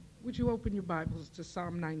Would you open your Bibles to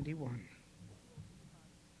Psalm 91?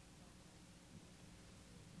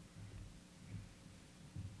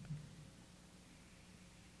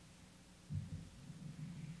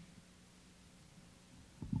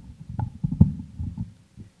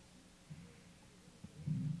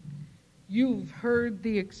 You've heard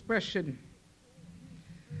the expression,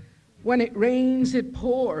 when it rains, it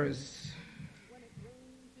pours.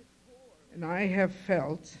 And I have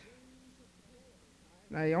felt,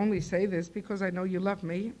 and I only say this because I know you love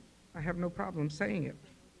me, I have no problem saying it.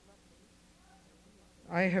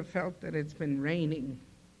 I have felt that it's been raining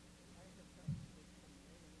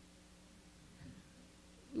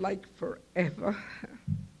like forever.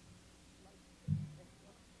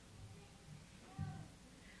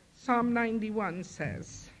 Psalm 91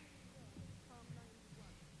 says,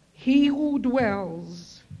 "He who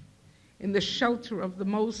dwells in the shelter of the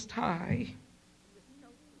Most High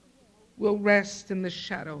will rest in the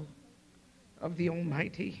shadow of the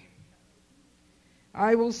Almighty.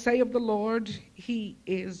 I will say of the Lord, He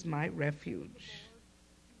is my refuge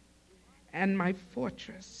and my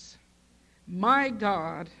fortress, my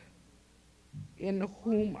God, in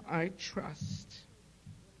whom I trust.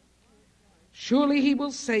 Surely He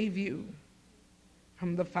will save you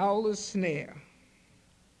from the foulest snare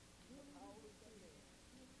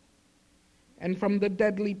and from the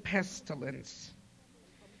deadly pestilence.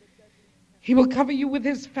 He will cover you with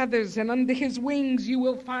His feathers, and under His wings you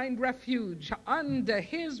will find refuge." Under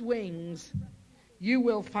His wings you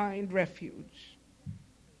will find refuge.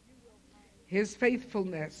 His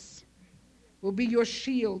faithfulness will be your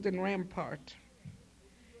shield and rampart,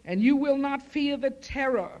 and you will not fear the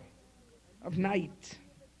terror of night,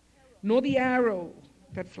 nor the arrow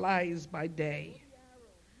that flies by day,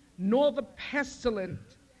 nor the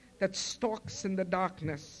pestilence that stalks in the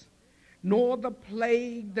darkness, nor the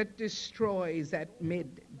plague that destroys at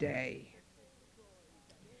midday.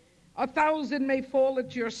 1,000 may fall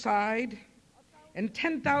at your side, and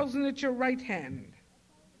 10,000 at your right hand,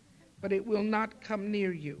 but it will not come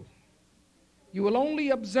near you. You will only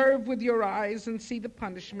observe with your eyes and see the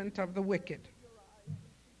punishment of the wicked.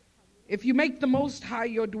 If you make the Most High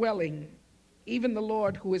your dwelling, even the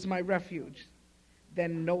Lord who is my refuge,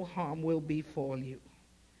 then no harm will befall you.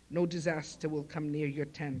 No disaster will come near your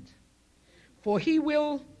tent. For He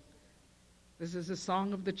will, this is a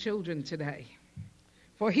song of the children today,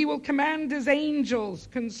 for He will command His angels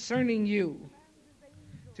concerning you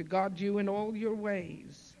to guard you in all your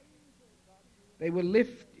ways. They will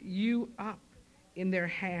lift you up in their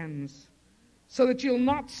hands so that you'll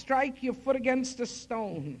not strike your foot against a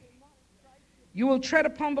stone. You will tread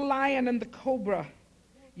upon the lion and the cobra.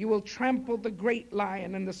 You will trample the great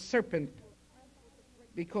lion and the serpent.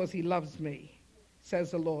 Because He loves me,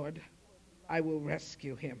 says the Lord, I will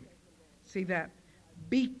rescue him. See that?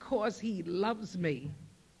 Because He loves me,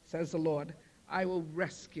 says the Lord, I will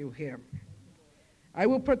rescue him. I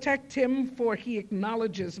will protect him, for he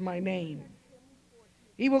acknowledges my name.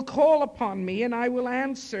 He will call upon me, and I will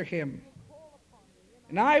answer him.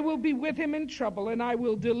 And I will be with him in trouble, and I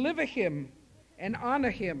will deliver him and honor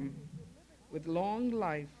him. With long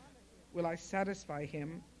life will I satisfy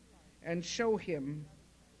him and show him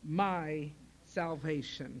my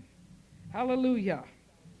salvation. Hallelujah.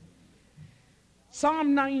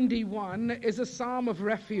 Psalm 91 is a psalm of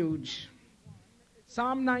refuge.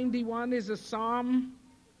 Psalm 91 is a psalm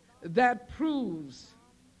that proves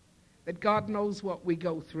that God knows what we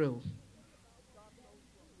go through.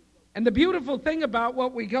 And the beautiful thing about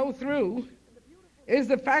what we go through is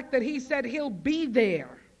the fact that He said He'll be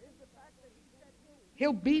there.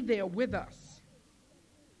 He'll be there with us.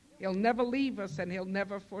 He'll never leave us, and He'll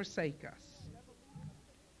never forsake us.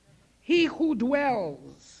 He who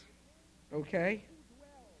dwells, okay?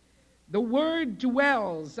 The word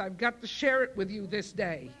dwells, I've got to share it with you this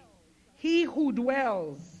day. He who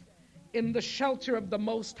dwells in the shelter of the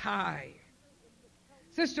Most High.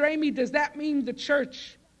 Sister Amy, does that mean the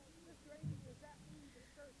church?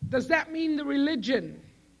 Does that mean the religion?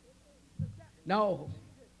 No.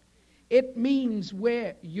 It means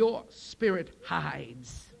where your spirit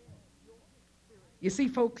hides. You see,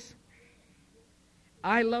 folks,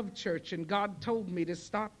 I love church, and God told me to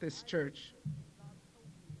start this church.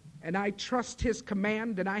 And I trust His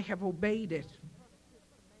command, and I have obeyed it.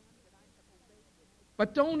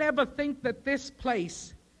 But don't ever think that this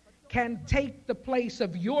place can take the place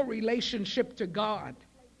of your relationship to God.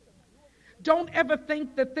 Don't ever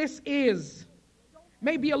think that this is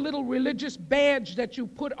maybe a little religious badge that you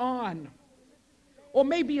put on, or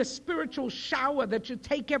maybe a spiritual shower that you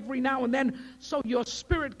take every now and then so your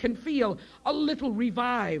spirit can feel a little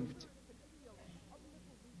revived.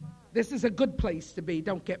 This is a good place to be,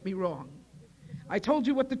 don't get me wrong. I told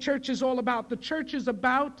you what the church is all about. The church is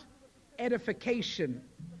about edification.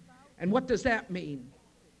 And what does that mean?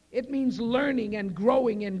 It means learning and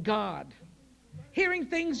growing in God. Hearing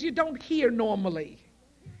things you don't hear normally.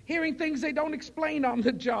 Hearing things they don't explain on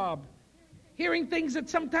the job. Hearing things that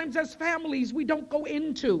sometimes as families we don't go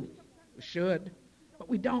into. We should, but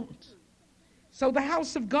we don't. So the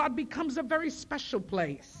house of God becomes a very special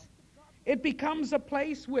place. It becomes a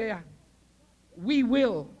place where we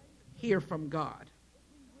will hear from God.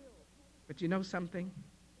 But you know something?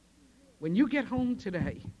 When you get home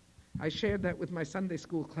today, I shared that with my Sunday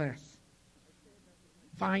school class.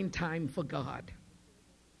 Find time for God.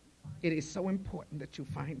 It is so important that you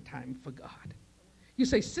find time for God. You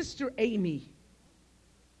say, Sister Amy,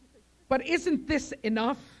 but isn't this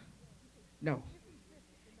enough? No.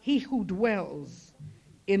 He who dwells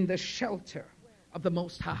in the shelter of the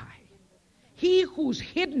Most High, he who's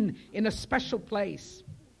hidden in a special place,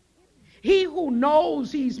 he who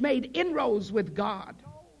knows he's made inroads with God,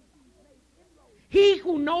 he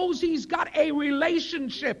who knows he's got a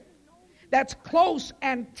relationship that's close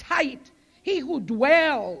and tight, he who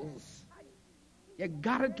dwells. You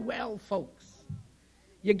gotta dwell, folks.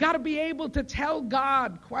 You gotta be able to tell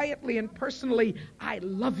God quietly and personally, I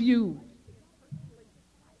love you.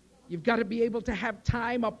 You've got to be able to have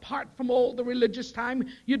time apart from all the religious time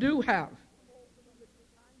you do have.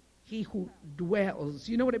 He who dwells.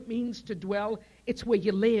 You know what it means to dwell? It's where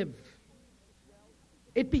you live.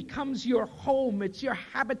 It becomes your home. It's your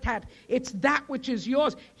habitat. It's that which is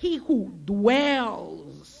yours. He who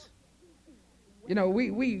dwells. You know,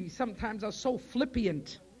 we sometimes are so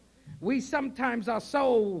flippant. We sometimes are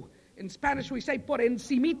so, in Spanish we say, por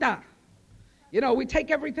encimita. You know, we take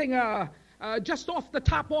everything just off the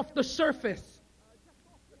top, off the surface.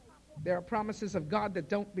 There are promises of God that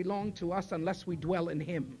don't belong to us unless we dwell in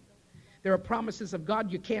Him. There are promises of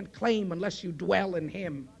God you can't claim unless you dwell in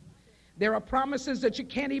Him. There are promises that you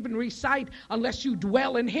can't even recite unless you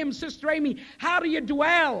dwell in Him. Sister Amy, how do you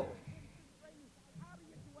dwell?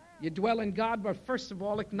 You dwell in God by first of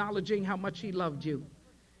all acknowledging how much He loved you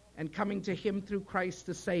and coming to Him through Christ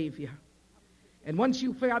to save you. And once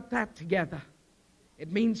you've got that together,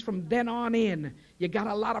 it means from then on in, you got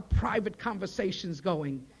a lot of private conversations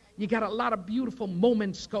going. You got a lot of beautiful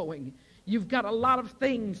moments going. You've got a lot of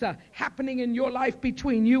things happening in your life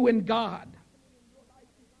between you and God.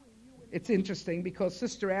 It's interesting because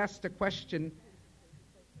Sister asked a question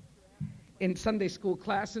in Sunday school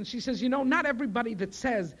class, and she says, you know, not everybody that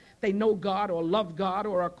says they know God or love God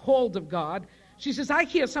or are called of God, she says, I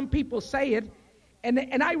hear some people say it,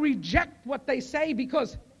 and I reject what they say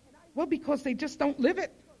because they just don't live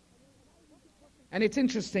it. And it's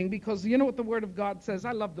interesting because you know what the Word of God says?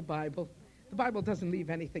 I love the Bible. The Bible doesn't leave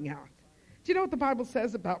anything out. Do you know what the Bible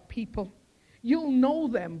says about people? You'll know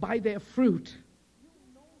them by their fruit.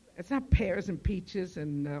 It's not pears and peaches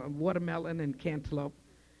and watermelon and cantaloupe.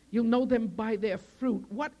 You'll know them by their fruit.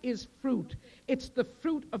 What is fruit? It's the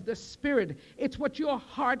fruit of the Spirit. It's what your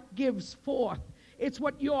heart gives forth. It's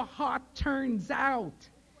what your heart turns out.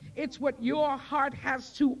 It's what your heart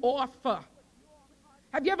has to offer.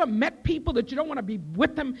 Have you ever met people that you don't want to be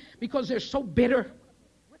with them because they're so bitter?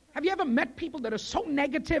 Have you ever met people that are so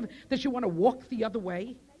negative that you want to walk the other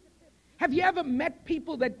way? Have you ever met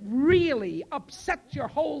people that really upset your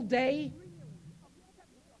whole day?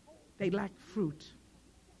 They lack fruit.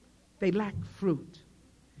 They lack fruit.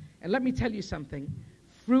 And let me tell you something.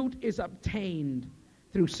 Fruit is obtained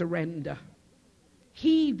through surrender.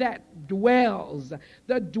 He that dwells,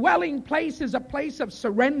 the dwelling place is a place of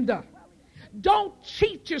surrender. Don't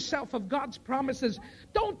cheat yourself of God's promises.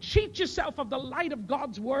 Don't cheat yourself of the light of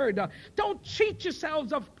God's word. Don't cheat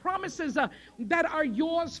yourselves of promises that are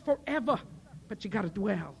yours forever. But you got to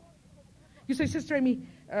dwell. You say, Sister Amy,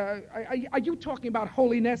 are you talking about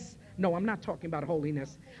holiness? No, I'm not talking about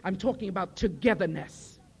holiness. I'm talking about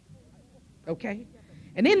togetherness. Okay?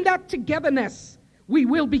 And in that togetherness, we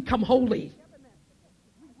will become holy.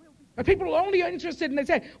 But people are only interested and they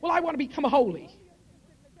say, well, I want to become holy.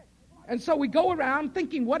 And so we go around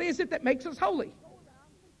thinking, what is it that makes us holy?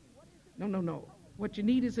 No. What you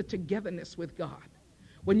need is a togetherness with God.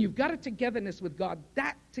 When you've got a togetherness with God,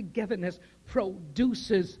 that togetherness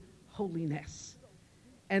produces holiness.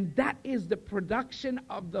 And that is the production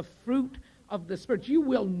of the fruit of the Spirit. You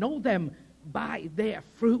will know them by their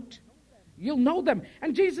fruit. You'll know them.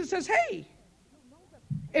 And Jesus says, hey,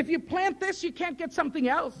 if you plant this, you can't get something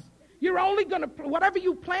else. You're only going to, whatever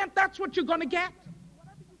you plant, that's what you're going to get.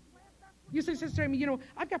 You say, Sister Amy, you know,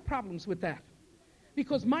 I've got problems with that.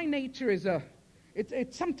 Because my nature is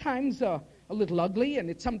it's sometimes a little ugly, and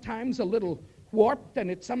it's sometimes a little warped, and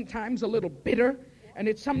it's sometimes a little bitter, and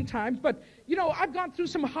it's sometimes, but you know, I've gone through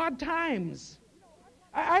some hard times.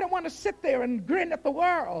 I don't want to sit there and grin at the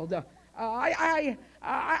world. I've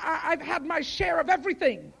had my share of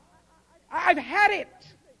everything. I've had it.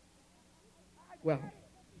 Well,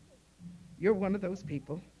 you're one of those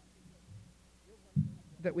people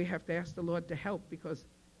that we have to ask the Lord to help because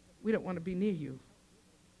we don't want to be near you.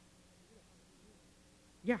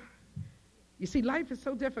 Yeah. You see, life is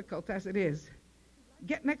so difficult as it is.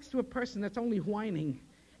 Get next to a person that's only whining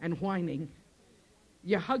and whining.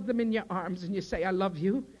 You hug them in your arms and you say, I love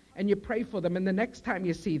you, and you pray for them, and the next time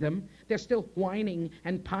you see them, they're still whining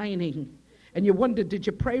and pining. And you wonder, did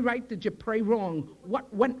you pray right? Did you pray wrong?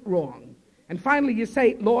 What went wrong? And finally you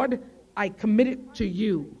say, Lord, I commit it to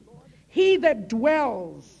you. He that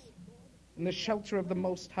dwells in the shelter of the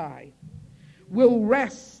Most High will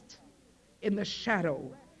rest in the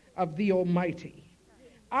shadow of the Almighty.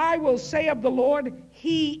 I will say of the Lord,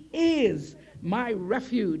 He is my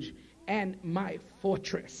refuge and my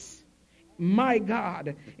fortress, my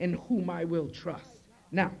God in whom I will trust.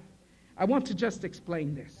 Now, I want to just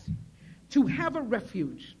explain this. To have a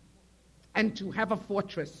refuge and to have a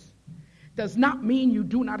fortress does not mean you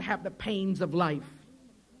do not have the pains of life.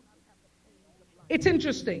 It's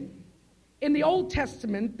interesting. In the Old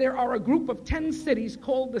Testament, there are a group of 10 cities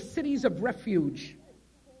called the cities of refuge.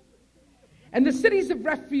 And the cities of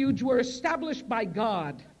refuge were established by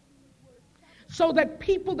God so that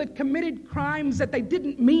people that committed crimes that they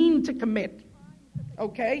didn't mean to commit,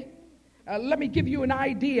 okay? Let me give you an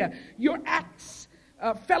idea. Your axe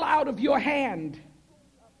fell out of your hand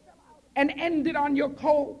and ended on your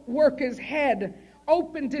co-worker's head,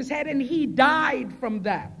 opened his head, and he died from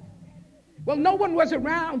that. Well, no one was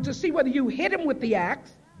around to see whether you hit him with the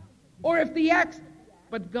axe or if the axe,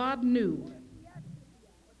 but God knew.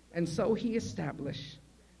 And so he established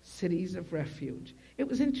cities of refuge. It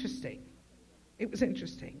was interesting. It was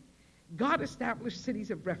interesting. God established cities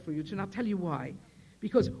of refuge, and I'll tell you why.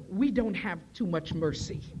 Because we don't have too much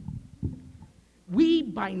mercy. We,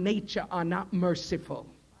 by nature, are not merciful.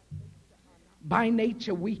 By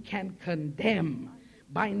nature, we can condemn.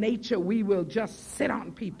 By nature, we will just sit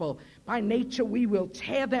on people. By nature, we will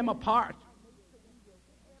tear them apart.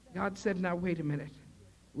 God said, now, wait a minute.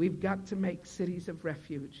 We've got to make cities of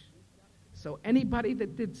refuge. So anybody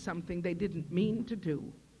that did something they didn't mean to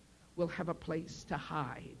do will have a place to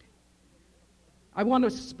hide. I want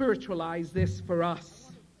to spiritualize this for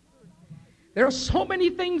us. There are so many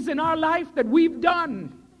things in our life that we've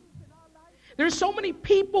done. There are so many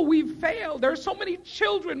people we've failed. There are so many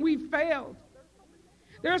children we've failed.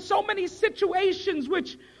 There are so many situations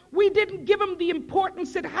which we didn't give them the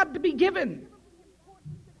importance it had to be given.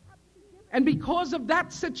 And because of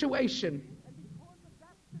that situation,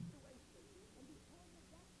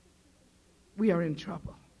 we are in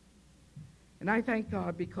trouble. And I thank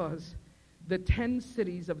God because the 10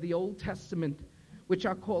 cities of the Old Testament, which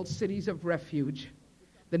are called cities of refuge,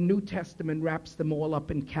 the New Testament wraps them all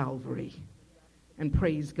up in Calvary. And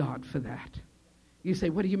praise God for that. You say,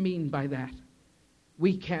 what do you mean by that?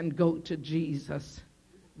 We can go to Jesus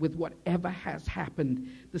with whatever has happened.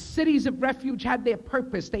 The cities of refuge had their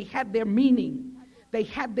purpose. They had their meaning. They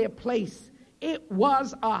had their place. It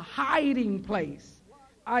was a hiding place.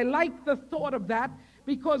 I like the thought of that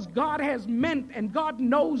because God has meant and God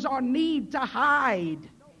knows our need to hide.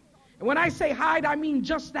 And when I say hide, I mean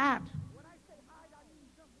just that.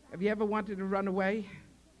 Have you ever wanted to run away?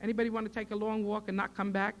 Anybody want to take a long walk and not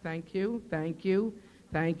come back? Thank you, thank you,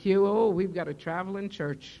 thank you. Oh, we've got a traveling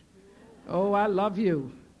church. Oh, I love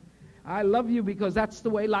you. I love you because that's the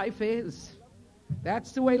way life is.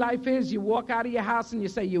 That's the way life is. You walk out of your house and you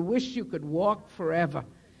say, you wish you could walk forever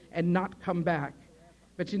and not come back.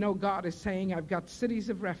 But you know, God is saying, I've got cities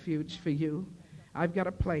of refuge for you. I've got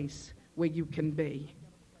a place where you can be.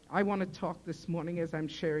 I want to talk this morning as I'm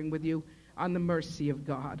sharing with you on the mercy of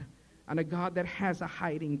God, on a God that has a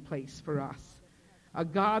hiding place for us, a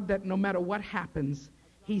God that no matter what happens,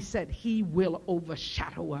 he said he will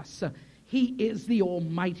overshadow us. He is the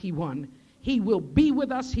Almighty One. He will be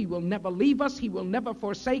with us. He will never leave us. He will never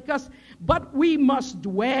forsake us. But we must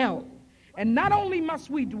dwell. And not only must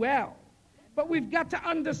we dwell, but we've got to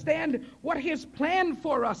understand what his plan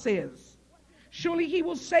for us is. Surely he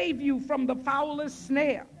will save you from the foulest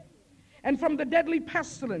snare and from the deadly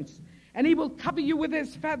pestilence, and he will cover you with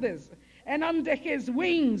his feathers, and under his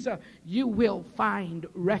wings you will find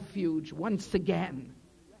refuge once again.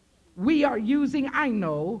 We are using, I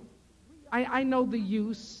know the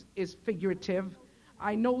use is figurative.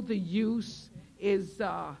 I know the use is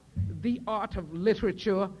the art of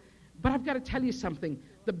literature, but I've got to tell you something.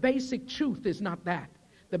 The basic truth is not that.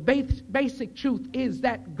 The basic truth is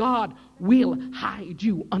that God will hide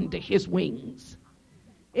you under his wings.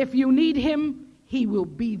 If you need him, he will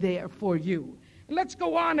be there for you. Let's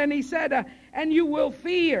go on. And he said, and you will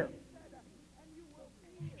fear.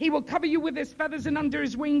 He will cover you with his feathers, and under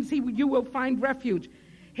his wings you will find refuge.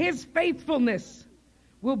 His faithfulness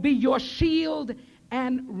will be your shield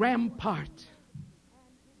and rampart.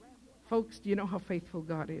 Folks, do you know how faithful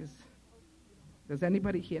God is? Does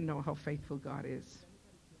anybody here know how faithful God is?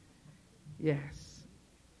 Yes.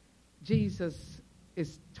 Jesus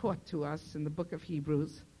is taught to us in the book of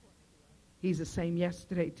Hebrews. He's the same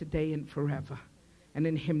yesterday, today, and forever. And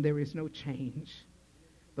in him there is no change.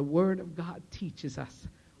 The word of God teaches us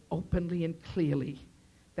openly and clearly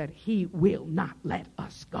that he will not let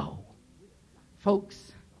us go.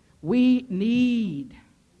 Folks, we need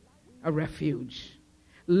a refuge.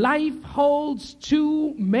 Life holds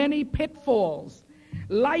too many pitfalls.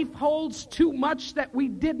 Life holds too much that we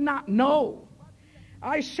did not know.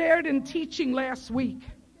 I shared in teaching last week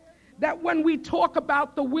that when we talk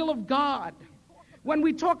about the will of God, when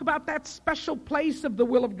we talk about that special place of the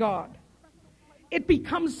will of God, it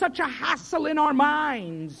becomes such a hassle in our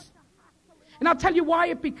minds. And I'll tell you why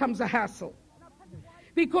it becomes a hassle.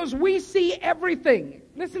 Because we see everything.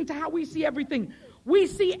 Listen to how we see everything. We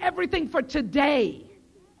see everything for today.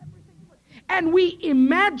 And we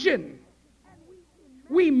imagine,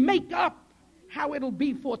 we make up how it'll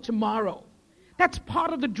be for tomorrow. That's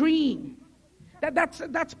part of the dream.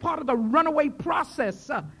 That's part of the runaway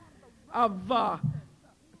process of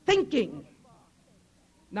thinking.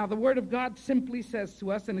 Now, the Word of God simply says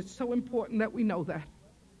to us, and it's so important that we know that,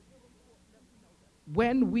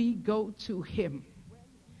 when we go to him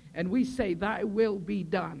and we say, thy will be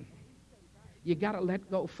done, you got to let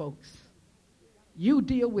go, folks. You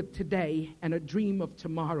deal with today and a dream of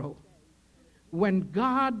tomorrow. When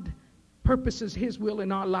God purposes his will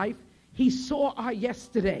in our life, he saw our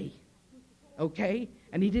yesterday, okay?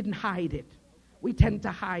 And he didn't hide it. We tend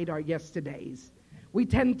to hide our yesterdays. We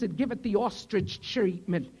tend to give it the ostrich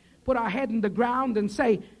treatment, put our head in the ground and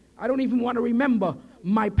say, I don't even want to remember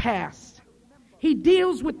my past. He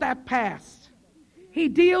deals with that past. He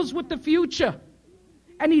deals with the future.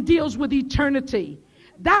 And he deals with eternity.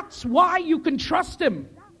 That's why you can trust him.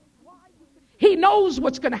 He knows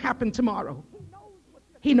what's going to happen tomorrow.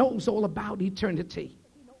 He knows all about eternity.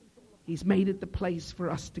 He's made it the place for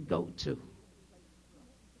us to go to.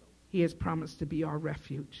 He has promised to be our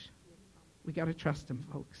refuge. We got to trust him,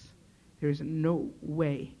 folks. There is no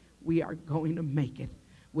way we are going to make it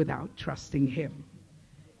without trusting him.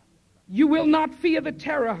 You will not fear the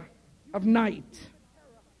terror of night,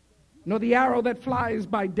 nor the arrow that flies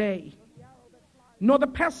by day, nor the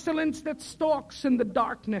pestilence that stalks in the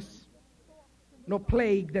darkness, nor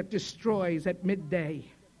plague that destroys at midday.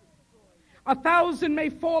 1,000 may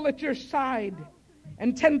fall at your side,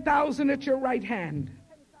 and 10,000 at your right hand,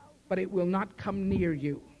 but it will not come near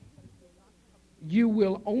you. You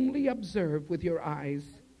will only observe with your eyes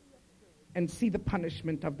and see the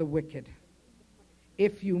punishment of the wicked.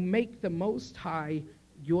 If you make the Most High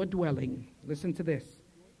your dwelling, listen to this.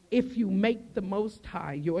 If you make the Most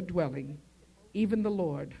High your dwelling, even the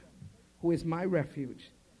Lord, who is my refuge,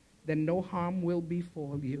 then no harm will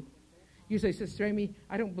befall you. You say, Sister Amy,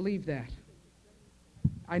 I don't believe that.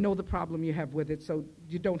 I know the problem you have with it, so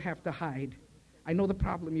you don't have to hide. I know the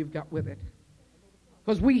problem you've got with it.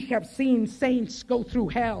 Because we have seen saints go through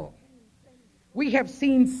hell. We have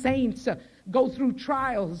seen saints go through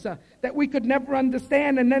trials that we could never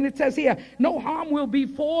understand. And then it says here, no harm will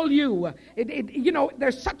befall you.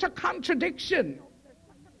 There's such a contradiction.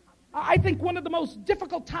 I think one of the most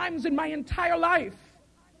difficult times in my entire life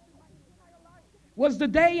was the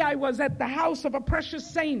day I was at the house of a precious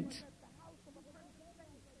saint.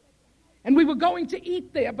 And we were going to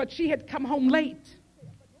eat there, but she had come home late.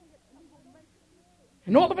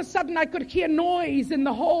 And all of a sudden I could hear noise in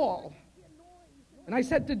the hall. And I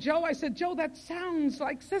said to Joe, Joe, that sounds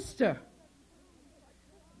like Sister.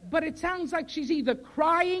 But it sounds like she's either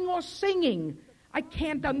crying or singing. I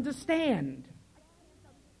can't understand.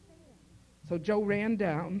 So Joe ran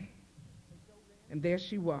down, and there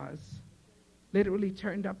she was, literally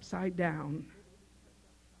turned upside down.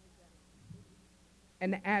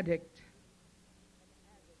 An addict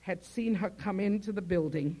had seen her come into the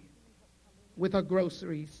building with her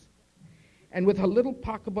groceries and with her little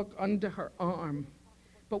pocketbook under her arm.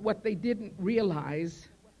 But what they didn't realize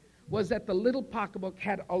was that the little pocketbook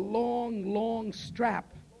had a long, long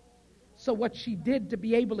strap. So what she did to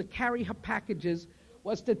be able to carry her packages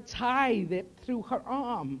was to tie it through her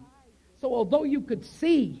arm. So although you could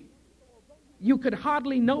see, you could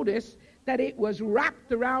hardly notice that it was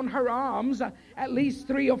wrapped around her arms at least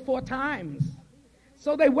 3 or 4 times.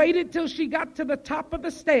 So they waited till she got to the top of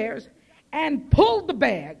the stairs and pulled the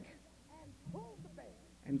bag.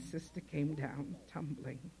 And sister came down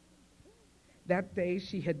tumbling. That day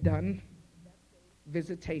she had done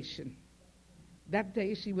visitation. That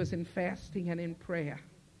day she was in fasting and in prayer.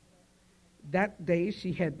 That day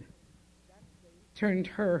she had turned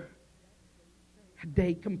her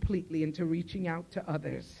day completely into reaching out to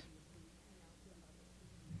others.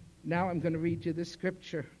 Now I'm going to read you the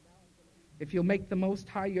scripture. If you'll make the Most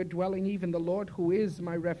High your dwelling, even the Lord who is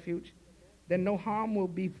my refuge, then no harm will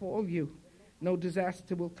befall you, no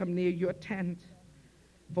disaster will come near your tent.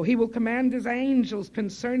 For he will command his angels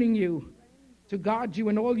concerning you to guard you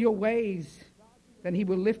in all your ways. Then he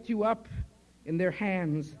will lift you up in their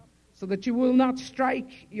hands so that you will not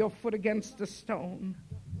strike your foot against a stone.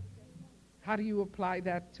 How do you apply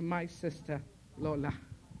that to my sister, Lola?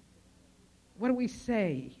 What do we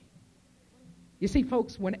say? You see,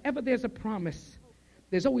 folks, whenever there's a promise,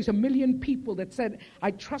 there's always a million people that said,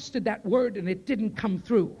 I trusted that word and it didn't come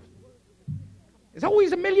through. There's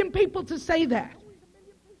always a million people to say that.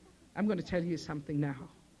 I'm going to tell you something now.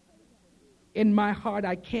 In my heart,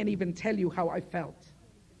 I can't even tell you how I felt.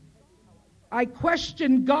 I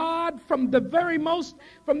questioned God from the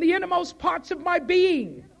innermost parts of my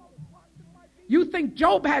being. You think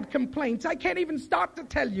Job had complaints. I can't even start to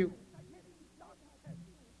tell you.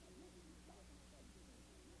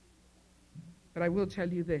 But I will tell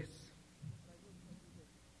you this.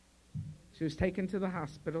 She was taken to the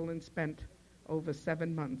hospital and spent over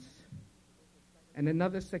 7 months. And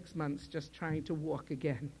another 6 months just trying to walk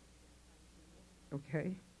again.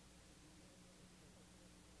 Okay?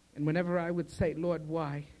 And whenever I would say, Lord,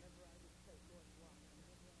 why?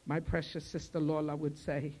 My precious sister Lola would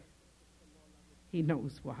say, he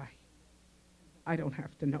knows why. I don't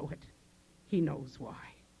have to know it. He knows why.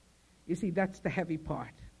 You see, that's the heavy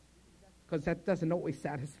part. Because that doesn't always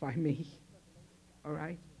satisfy me. All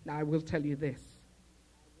right? Now, I will tell you this.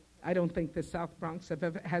 I don't think the South Bronx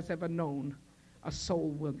has ever known a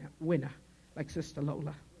soul winner like Sister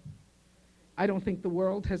Lola. I don't think the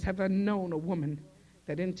world has ever known a woman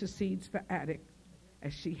that intercedes for addicts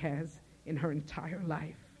as she has in her entire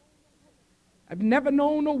life. I've never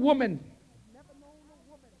known a woman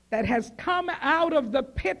that has come out of the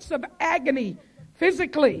pits of agony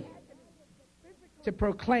physically to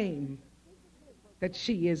proclaim that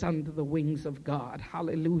she is under the wings of God.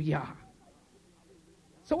 Hallelujah.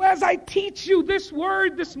 So as I teach you this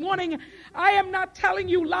word this morning, I am not telling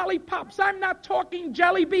you lollipops. I'm not talking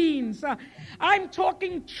jelly beans. I'm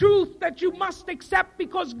talking truth that you must accept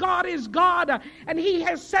because God is God and he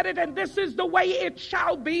has said it and this is the way it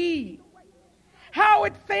shall be. How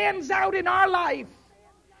it fans out in our life,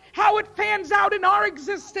 how it fans out in our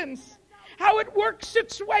existence, how it works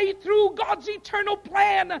its way through God's eternal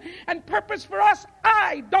plan and purpose for us,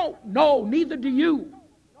 I don't know, neither do you.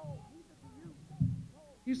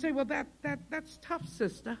 You say, well, that's tough,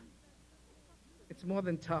 sister. It's more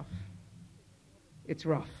than tough. It's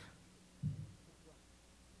rough.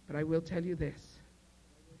 But I will tell you this.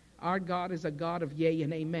 Our God is a God of yea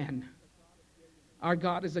and amen. Our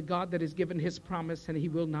God is a God that has given his promise and he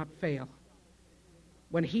will not fail.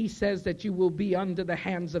 When he says that you will be under the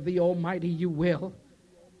hands of the Almighty, you will.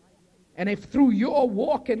 And if through your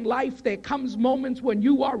walk in life there comes moments when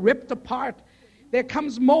you are ripped apart, there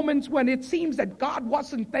comes moments when it seems that God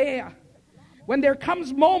wasn't there. When there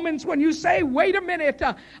comes moments when you say, wait a minute,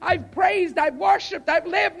 I've praised, I've worshiped, I've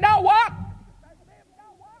lived, now what?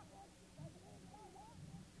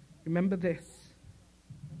 Remember this.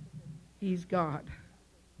 He's God.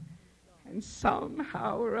 And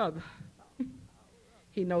somehow or other,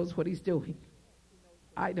 he knows what he's doing.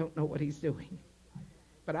 I don't know what he's doing.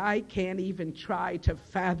 But I can't even try to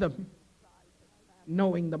fathom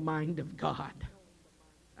knowing the mind of God.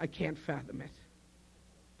 I can't fathom it.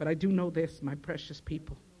 But I do know this, my precious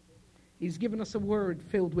people. He's given us a word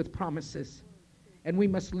filled with promises. And we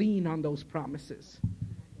must lean on those promises.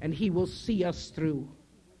 And he will see us through.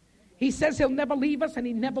 He says he'll never leave us and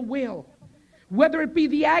he never will. Whether it be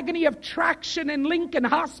the agony of traction in Lincoln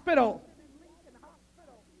Hospital,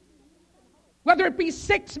 whether it be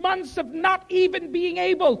 6 months of not even being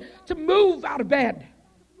able to move out of bed.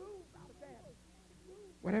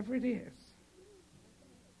 Whatever it is.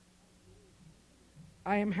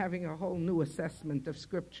 I am having a whole new assessment of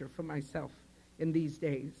Scripture for myself in these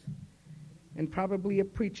days. And probably a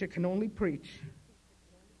preacher can only preach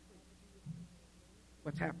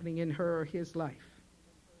what's happening in her or his life.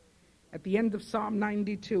 At the end of Psalm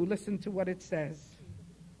 92, listen to what it says.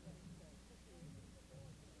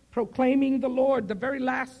 Proclaiming the Lord, the very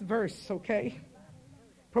last verse, okay?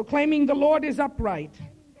 Proclaiming the Lord is upright.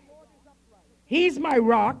 He's my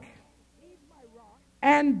rock,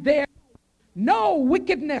 and there's no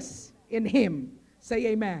wickedness in him. Say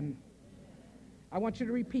amen. I want you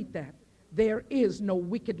to repeat that. There is no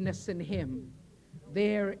wickedness in him.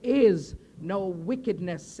 There is no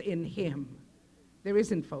wickedness in him. There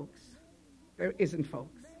isn't, folks. There isn't,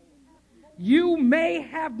 folks. You may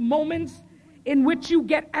have moments in which you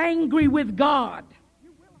get angry with God.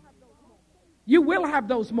 You will have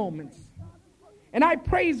those moments. And I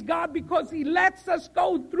praise God because he lets us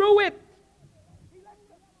go through it.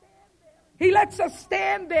 He lets us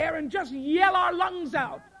stand there and just yell our lungs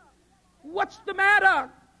out. What's the matter?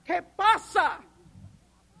 ¿Qué pasa?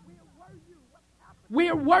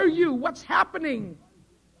 Where were you? What's happening?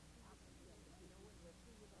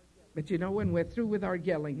 But you know, when we're through with our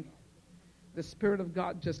yelling, the Spirit of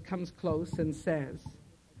God just comes close and says,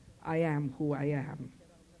 I am who I am.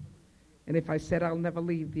 And if I said I'll never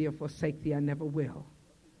leave thee or forsake thee, I never will.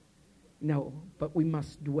 No, but we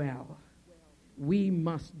must dwell. We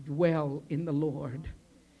must dwell in the Lord.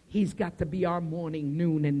 He's got to be our morning,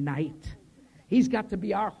 noon, and night. He's got to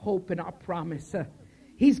be our hope and our promise.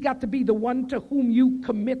 He's got to be the one to whom you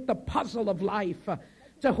commit the puzzle of life,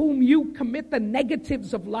 to whom you commit the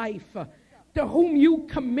negatives of life, to whom you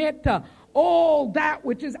commit all that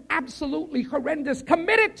which is absolutely horrendous.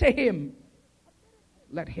 Commit it to him.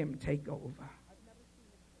 Let him take over.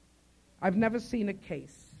 I've never seen a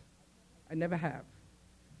case, I never have,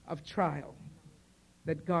 of trial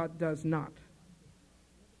that God does not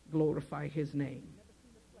glorify his name.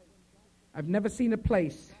 I've never seen a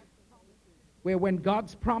place where when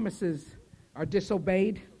God's promises are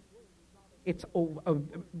disobeyed, it's over.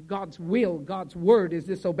 God's will, God's word is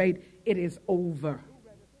disobeyed, it is over.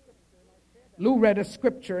 Lou read a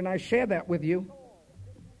scripture, and I share that with you.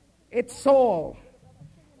 It's Saul.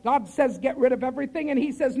 God says get rid of everything, and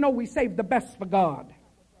he says, no, we save the best for God.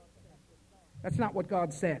 That's not what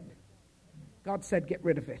God said. God said get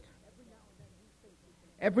rid of it.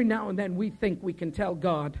 Every now and then we think we can tell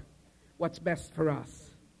God what's best for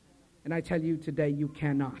us. And I tell you today, you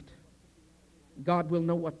cannot. God will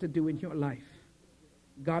know what to do in your life.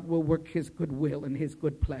 God will work his good will and his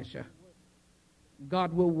good pleasure.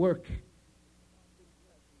 God will work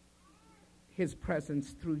his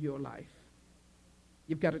presence through your life.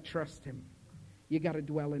 You've got to trust him. You've got to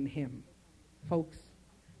dwell in him. Folks,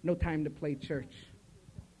 no time to play church.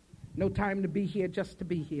 No time to be here just to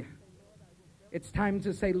be here. It's time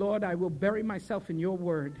to say, Lord, I will bury myself in your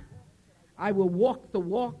word. I will walk the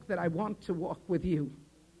walk that I want to walk with you.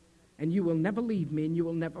 And you will never leave me and you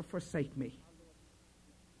will never forsake me.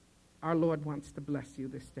 Our Lord wants to bless you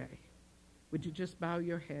this day. Would you just bow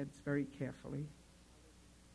your heads very carefully?